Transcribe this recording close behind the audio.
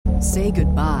Say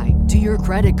goodbye to your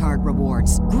credit card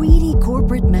rewards. Greedy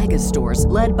corporate mega stores,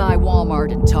 led by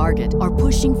Walmart and Target, are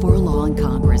pushing for a law in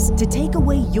Congress to take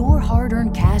away your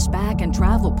hard-earned cash back and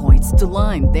travel points to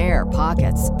line their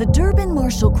pockets. The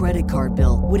Durbin-Marshall credit card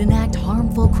bill would enact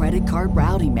harmful credit card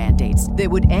routing mandates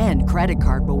that would end credit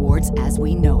card rewards as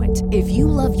we know it. If you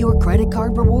love your credit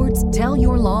card rewards, tell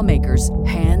your lawmakers,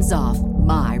 hands off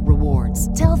my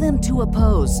rewards. Tell them to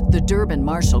oppose the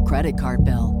Durbin-Marshall credit card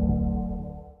bill.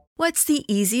 What's the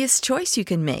easiest choice you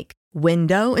can make?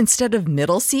 Window instead of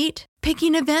middle seat?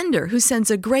 Picking a vendor who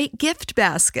sends a great gift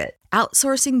basket?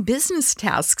 Outsourcing business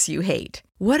tasks you hate?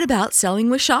 What about selling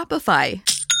with Shopify?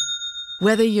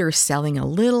 Whether you're selling a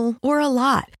little or a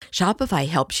lot, Shopify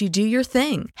helps you do your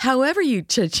thing, however you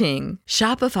cha-ching.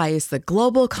 Shopify is the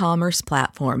global commerce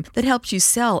platform that helps you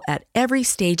sell at every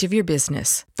stage of your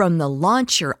business. From the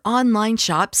launch your online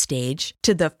shop stage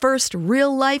to the first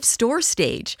real-life store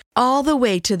stage, all the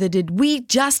way to the did we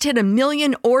just hit 1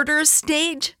 million orders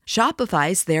stage.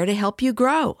 Shopify's there to help you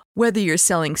grow. Whether you're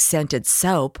selling scented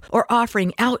soap or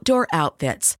offering outdoor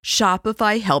outfits,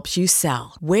 Shopify helps you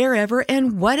sell. Wherever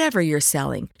and whatever you're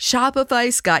selling,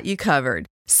 Shopify's got you covered.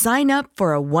 Sign up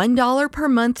for a $1 per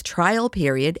month trial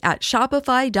period at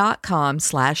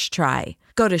shopify.com/try.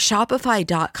 Go to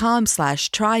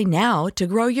shopify.com/try now to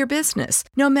grow your business,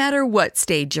 no matter what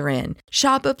stage you're in.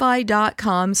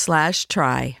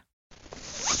 Shopify.com/try.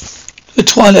 The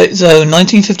Twilight Zone,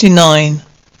 1959.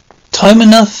 Time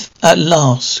enough at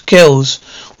last. Girls.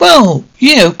 Well,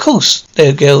 yeah, of course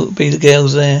there'll be the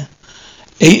girls there.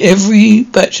 Every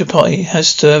bachelor party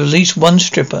has to have at least one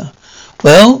stripper.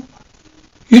 Well,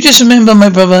 you just remember my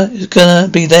brother is gonna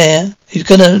be there. He's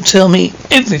gonna tell me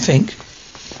everything.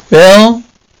 Well,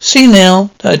 see now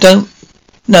that I don't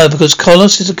know because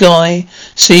Carlos is a guy.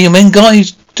 See, and when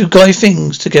guys do guy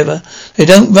things together, they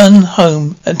don't run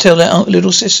home and tell their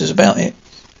little sisters about it.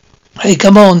 Hey,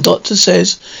 come on, doctor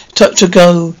says. Touch to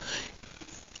go.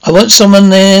 I want someone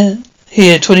there,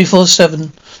 here,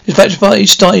 24/7. This bachelor party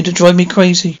started to drive me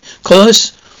crazy.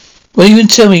 Carlos, will you even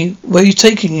tell me where he's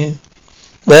taking you?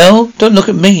 Well, don't look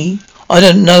at me. I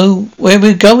don't know where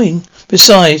we're going.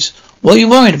 Besides, what are you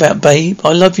worried about, babe?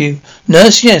 I love you.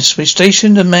 Nurse, yes, we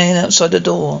stationed a man outside the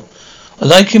door. I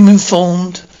like him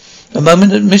informed. The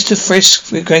moment that Mr.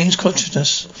 Frisk regains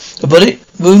consciousness, the bullet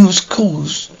wound has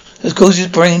caused his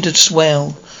brain to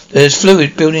swell. There's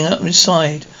fluid building up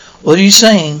inside. What are you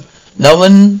saying? No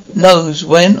one knows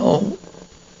when or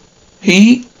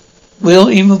he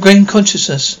will even regain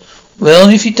consciousness. Well,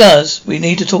 if he does, we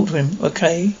need to talk to him,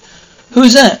 okay? Who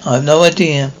is that? I have no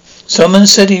idea. Someone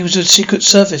said he was with Secret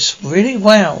Service. Really?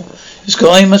 Wow. This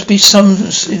guy must be in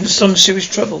some serious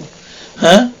trouble.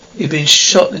 Huh? He's been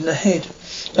shot in the head.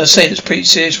 I say that's pretty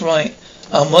serious, right?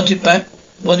 I'm wanted back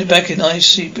in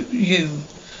ICU.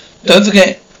 Don't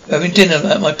forget, we're having dinner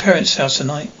at my parents' house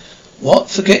tonight.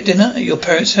 What? Forget dinner at your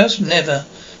parents' house? Never.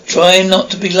 Try not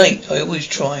to be late. I always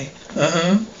try.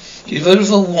 You voted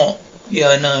for what? Yeah,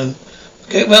 I know.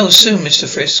 Get well soon, Mr.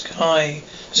 Frisk. Hi.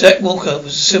 Zach Walker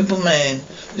was a simple man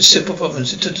with simple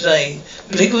problems until today.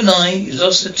 Blink of an eye, he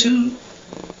lost the 2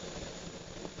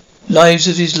 lives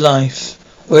of his life.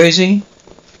 Where is he?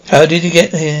 How did he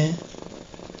get here?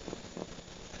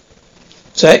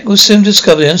 Zach will soon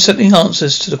discover the unsettling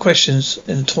answers to the questions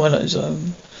in the Twilight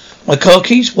Zone. My car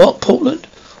keys? What? Portland?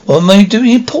 What am I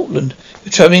doing in Portland?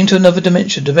 You're travelling to another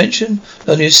dimension. Dimension not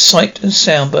only of sight and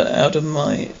sound, but a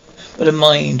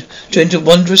mind. Journey to a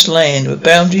wondrous land with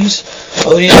boundaries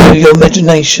only for your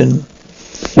imagination.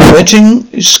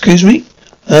 Excuse me?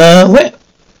 Where?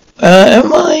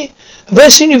 Am I? Have I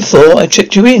seen you before? I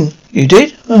checked you in. You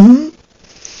did?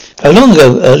 How long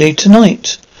ago? Early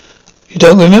tonight. You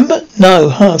don't remember? No,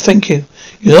 thank you.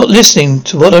 You're not listening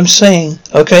to what I'm saying,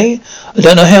 okay? I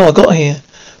don't know how I got here.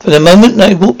 From the moment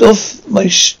I walked off my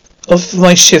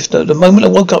shift, the moment I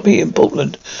woke up here in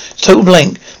Portland, it's total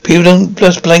blank. People don't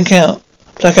just black out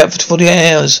for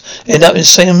 48 hours, end up in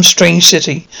some strange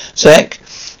city. Zach,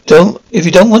 if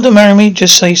you don't want to marry me,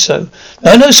 just say so.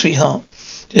 No, sweetheart.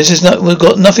 We've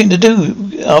got nothing to do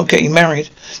with our getting married.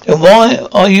 Then why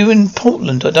are you in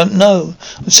Portland? I don't know.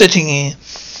 I'm sitting here.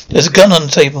 There's a gun on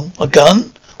the table. A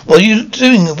gun? What are you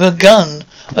doing with a gun?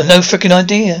 I've no freaking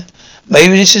idea.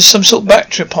 Maybe this is some sort of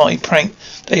bachelor party prank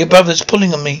that your brother's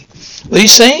pulling on me. What are you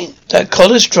saying? That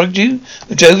Collis drugged you,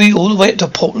 drove you all the way up to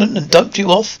Portland and dumped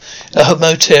you off at a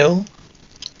motel?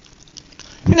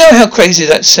 You know how crazy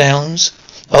that sounds?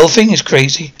 The whole thing is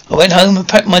crazy. I went home and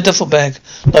packed my duffel bag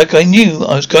like I knew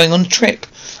I was going on a trip.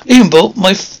 Even bought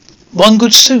my one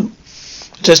good suit.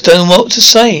 Just don't know what to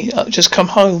say. I'll just come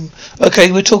home.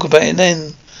 Okay, we'll talk about it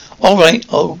then. Alright,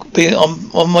 I'll be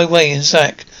on my way. And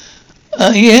Zach,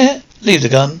 Yeah? Leave the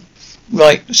gun.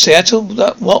 Right, Seattle,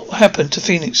 what happened to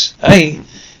Phoenix? Hey,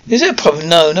 is there a problem?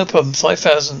 No problem.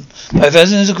 5,000.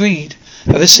 5,000 is agreed.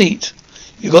 Have a seat.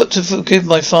 You got to forgive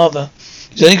my father.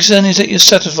 His only concern is that you're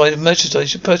satisfied with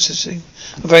merchandise you're purchasing.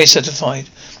 I'm very satisfied.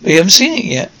 But you haven't seen it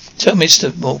yet. Tell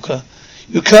Mr. Walker.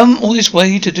 You come all this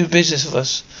way to do business with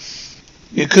us.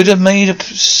 You could have made a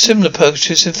similar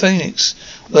purchase in Phoenix.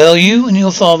 Well, you and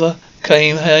your father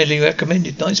came highly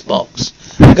recommended. Nice box.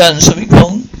 A gun, something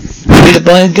wrong? You need to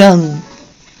buy a gun.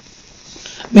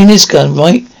 I mean this gun,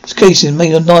 right? Its case is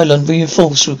made of nylon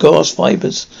reinforced with glass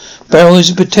fibers. Barrel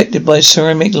is protected by a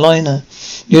ceramic liner.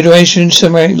 The duration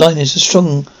ceramic liners are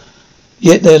strong,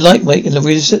 yet they're lightweight and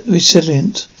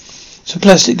resilient. It's a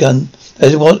plastic gun.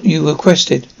 That is what you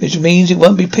requested, which means it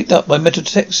won't be picked up by metal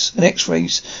detectors and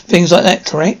x-rays, things like that,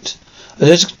 correct? I'll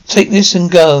just take this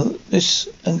and go.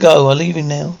 I'm leaving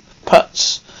now.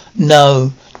 Putz.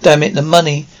 No. Damn it, the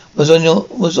money was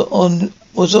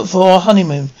it for our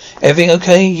honeymoon? Everything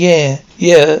okay? Yeah.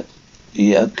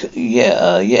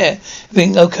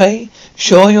 Everything okay?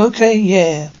 Sure you're okay?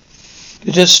 Yeah.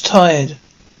 You're just tired.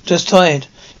 Been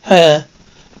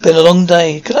a long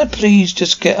day. Could I please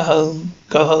just go home?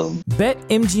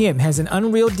 BetMGM has an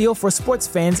unreal deal for sports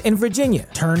fans in Virginia.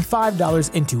 Turn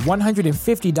 $5 into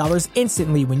 $150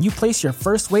 instantly when you place your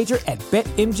first wager at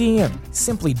BetMGM.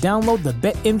 Simply download the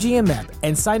BetMGM app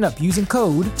and sign up using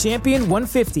code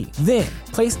Champion150. Then,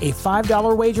 place a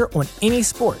 $5 wager on any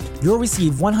sport. You'll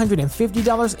receive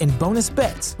 $150 in bonus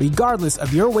bets, regardless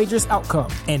of your wager's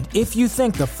outcome. And if you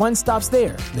think the fun stops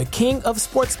there, the King of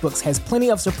Sportsbooks has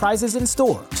plenty of surprises in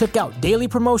store. Check out daily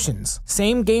promotions,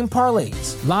 same-game parlays,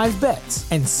 live bets,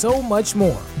 and so much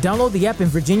more. Download the app in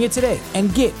Virginia today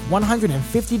and get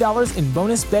 $150 in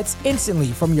bonus bets instantly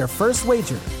from your first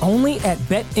wager. Only at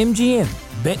BetMGM.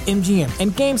 BetMGM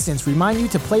and GameSense remind you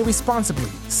to play responsibly.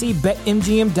 See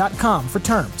BetMGM.com for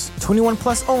terms. 21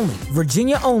 plus only.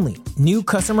 Virginia only. New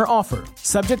customer offer.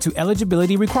 Subject to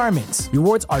eligibility requirements.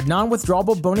 Rewards are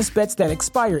non-withdrawable bonus bets that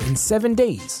expire in 7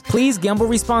 days. Please gamble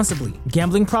responsibly.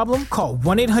 Gambling problem? Call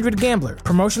 1-800-GAMBLER.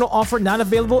 Promotional offer not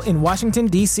available in Washington,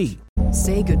 D.C.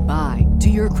 Say goodbye to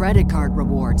your credit card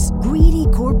rewards. Greedy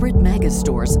corporate mega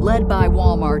stores, led by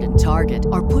Walmart and Target,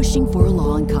 are pushing for a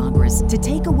law in Congress to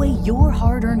take away your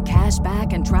hard-earned cash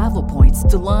back and travel points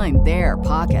to line their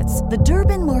pockets. The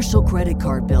Durbin-Marshall credit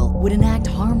card bill would enact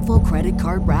harmful credit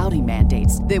card routing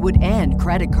mandates that would end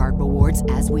credit card rewards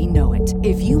as we know it.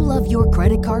 If you love your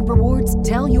credit card rewards,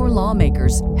 tell your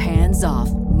lawmakers, hands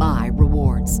off my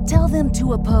rewards. Tell them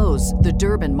to oppose the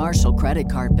Durbin-Marshall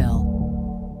credit card bill.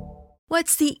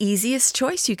 What's the easiest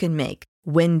choice you can make?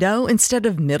 Window instead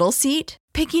of middle seat?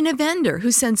 Picking a vendor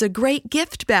who sends a great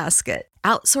gift basket?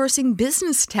 Outsourcing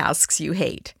business tasks you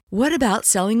hate? What about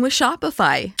selling with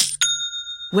Shopify?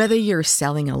 Whether you're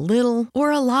selling a little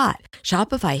or a lot,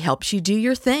 Shopify helps you do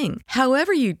your thing,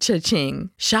 however you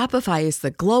cha-ching. Shopify is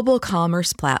the global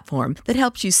commerce platform that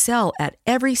helps you sell at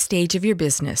every stage of your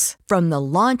business. From the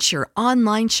launch your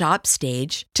online shop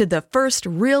stage to the first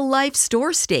real-life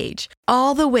store stage,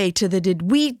 all the way to the did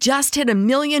we just hit 1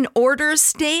 million orders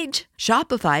stage?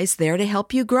 Shopify's there to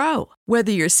help you grow.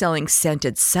 Whether you're selling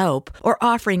scented soap or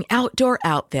offering outdoor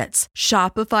outfits,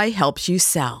 Shopify helps you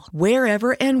sell.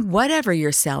 Wherever and whatever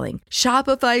you're selling,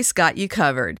 Shopify's got you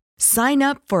covered. Sign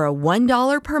up for a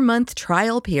 $1 per month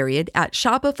trial period at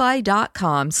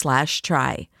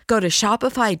shopify.com/try. Go to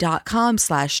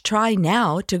shopify.com/try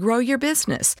now to grow your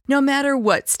business, no matter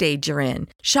what stage you're in.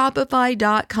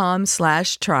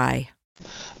 Shopify.com/try.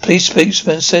 Police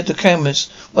spokesman said the cameras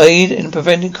will aid in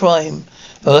preventing crime.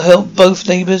 It will help both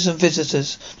neighbours and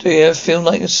visitors to feel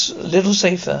like it's a little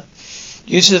safer.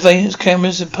 Use of surveillance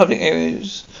cameras in public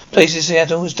areas, places in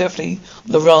Seattle is definitely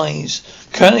on the rise.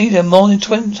 Currently, there are more than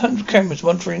 200 cameras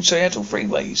monitoring Seattle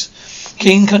freeways.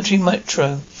 King Country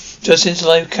Metro just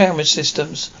installed camera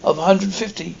systems of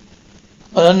 150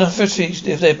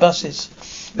 of their buses.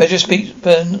 Metro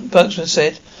spokesman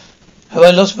said, "Have I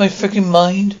lost my freaking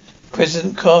mind?"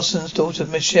 President Carson's daughter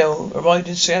Michelle arrived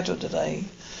in Seattle today.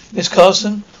 Miss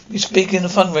Carson will be speaking at a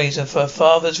fundraiser for her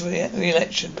father's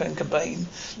re-election campaign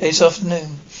this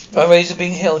afternoon. Fundraiser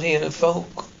being held here at the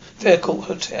Faircourt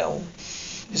Hotel.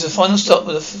 It's the final stop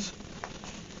with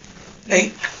the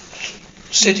 8th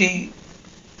city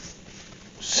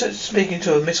speaking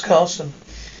to her, Miss Carson.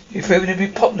 You've proven to be a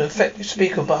popular, effective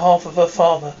speaker on behalf of her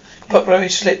father.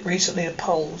 Popularity slipped recently in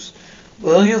polls.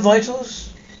 Will your vitals?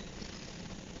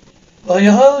 Well,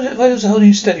 your vitals are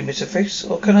holding steady, Mr. Fix,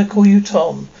 or can I call you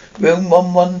Tom? Room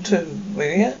 112.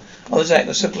 Will you? Oh, Zach,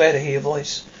 I'm so glad to hear your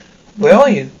voice. Where are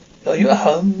you? Are you at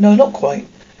home? No, not quite.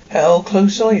 How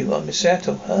close are you? I'm in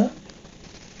Seattle, huh?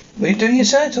 What are you doing in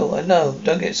Seattle? I know.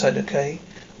 Don't get excited, okay?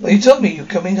 Well, you told me you were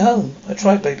coming home. I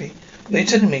tried, baby. What are you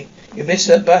telling me? You missed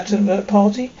that bachelor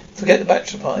party? Forget the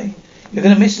bachelor party. You're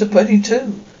going to miss the wedding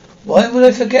too. Why would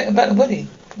I forget about the wedding?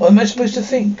 What am I supposed to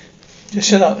think? Just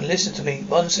shut up and listen to me.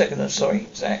 1 second. I'm sorry.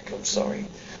 Zach, I'm sorry.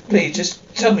 Please, just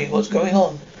tell me what's going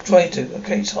on. Try to.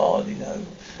 Okay, it's hard, you know.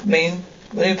 I mean,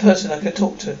 the only person I can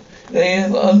talk to. The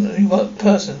only one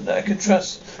person that I can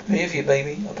trust. Forgive you,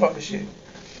 baby. I promise you.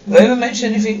 Have I ever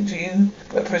mentioned anything to you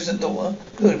about President's daughter?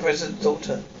 Who, President's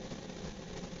daughter?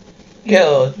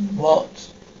 God,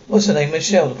 what? What's her name?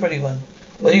 Michelle, the pretty one.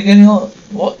 What are you getting on?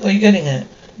 What are you getting at?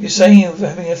 You're saying you're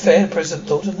having an affair with President's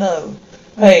daughter? No.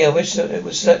 Hey, I wish that it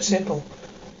was that simple.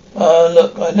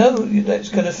 Look, I know that's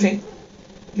gonna think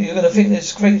you're gonna think this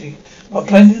is crazy. I'm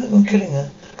planning on killing her.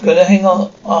 I'm gonna hang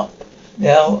on up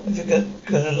now if you're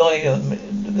gonna lie on me.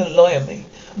 You're gonna lie on me.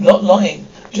 I'm not lying.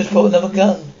 Just bought another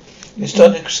gun. You're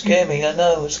starting to scare me. I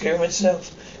know. I'm scaring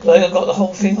myself. Like I got the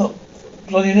whole thing up,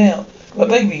 plotted out. But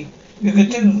baby, you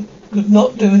could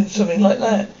not do something like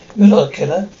that. You're not a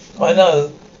killer. I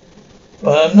know.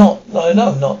 But I'm not. I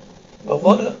know I'm not. But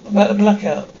what about the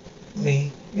blackout?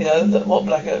 Me? You know, what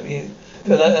blackout you?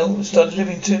 Feel like I started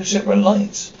living 2 separate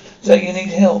lives. So you need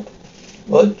help.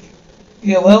 What?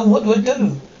 Yeah, well, what do I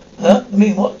do? Huh? I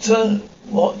mean, turn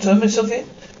myself in?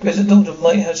 President daughter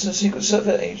might have some Secret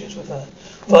Service agents with her.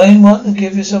 Find one and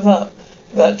give yourself up.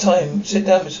 About time. Sit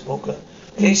down, Mr. Walker.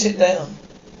 Please sit down.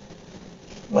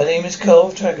 My name is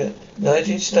Carl Taggart,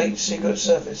 United States Secret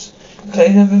Service.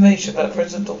 Claim information about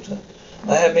President daughter.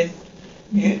 I have been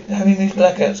having these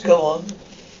blackouts. Go on.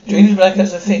 During these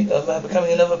blackouts, I think I'm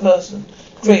becoming another person.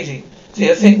 Crazy. See,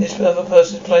 I think this other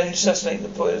person is planning to assassinate the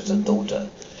President's daughter.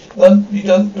 Well, you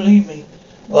don't believe me.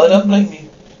 Well, I don't blame you.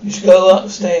 You should go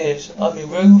upstairs. I'm in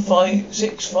room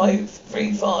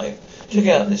 6535. Check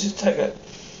out. This is Taggart.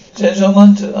 Send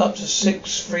someone up to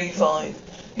 635.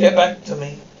 Get back to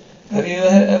me. Have you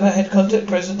ever had contact with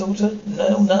President's daughter?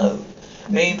 No.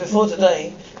 Me, before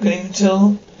today, couldn't even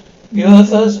tell you her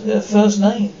first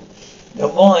name.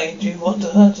 Then why do you want to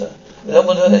hurt her? I don't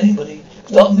want to hurt anybody.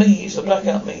 It's not me. It's the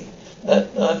blackout me. That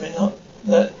I'm in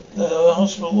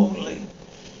hospital orderly.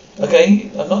 Okay,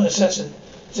 I'm not an assassin.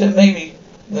 So maybe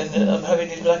when I'm having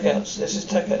these blackouts, this is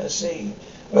Taggart at sea.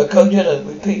 Code yellow.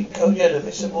 Repeat. Code yellow,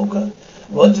 Mr. Walker.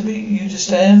 I want you to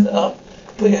stand up.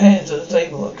 Put your hands on the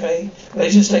table, okay?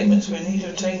 Raise your statements. We need to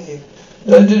retain you.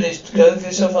 Don't do this. Go for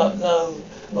yourself up. No.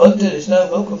 I won't do this. No.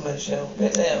 Welcome, Michelle.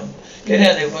 Get down. Get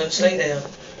down, everyone. Stay down.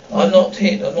 I'm not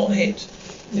hit.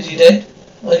 Is he dead?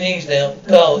 On your knees now.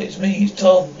 Carl, it's me. It's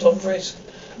Tom. Tom Frisk.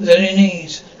 Is on your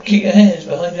knees. Keep your hands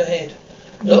behind your head.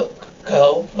 Look,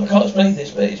 Carl, I can't explain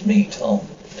this, but it's me, Tom.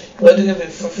 We worked together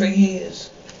for 3 years.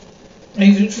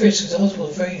 Even Frisk is a hospital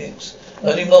in Phoenix.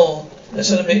 Only more. That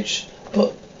son of a bitch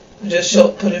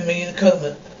putting me in a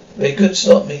coma. But he couldn't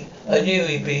stop me. I knew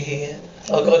he'd be here.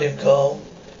 I got him, Carl.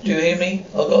 Do you hear me?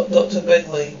 I got Dr.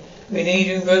 Benway. We need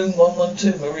you in room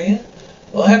 112, Maria.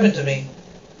 What happened to me?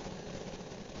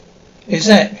 It's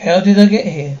Zach. How did I get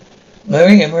here?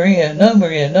 Maria. No,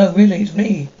 really, it's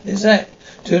me. It's Zach.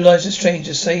 2 lives of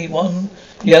strangers say one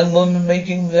young woman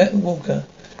making Zach Walker.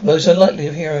 Most unlikely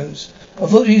of heroes.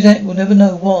 Unfortunately, Zach will never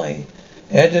know why.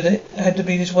 It had to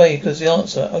be this way because the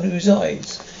answer only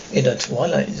resides in the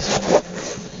Twilight Zone.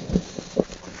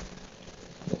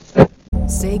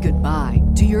 Say goodbye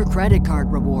to your credit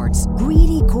card rewards.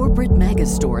 Greedy corporate mega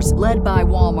stores, led by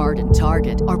Walmart and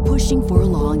Target, are pushing for a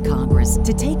law in Congress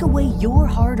to take away your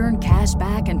hard-earned cash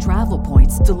back and travel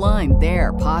points to line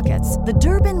their pockets. The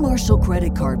Durbin-Marshall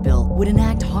credit card bill would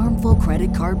enact harmful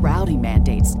credit card routing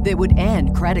mandates that would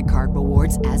end credit card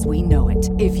rewards as we know it.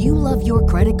 If you love your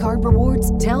credit card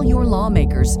rewards, tell your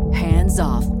lawmakers, hands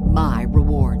off my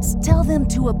rewards. Tell them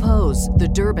to oppose the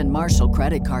Durbin-Marshall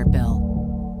credit card bill.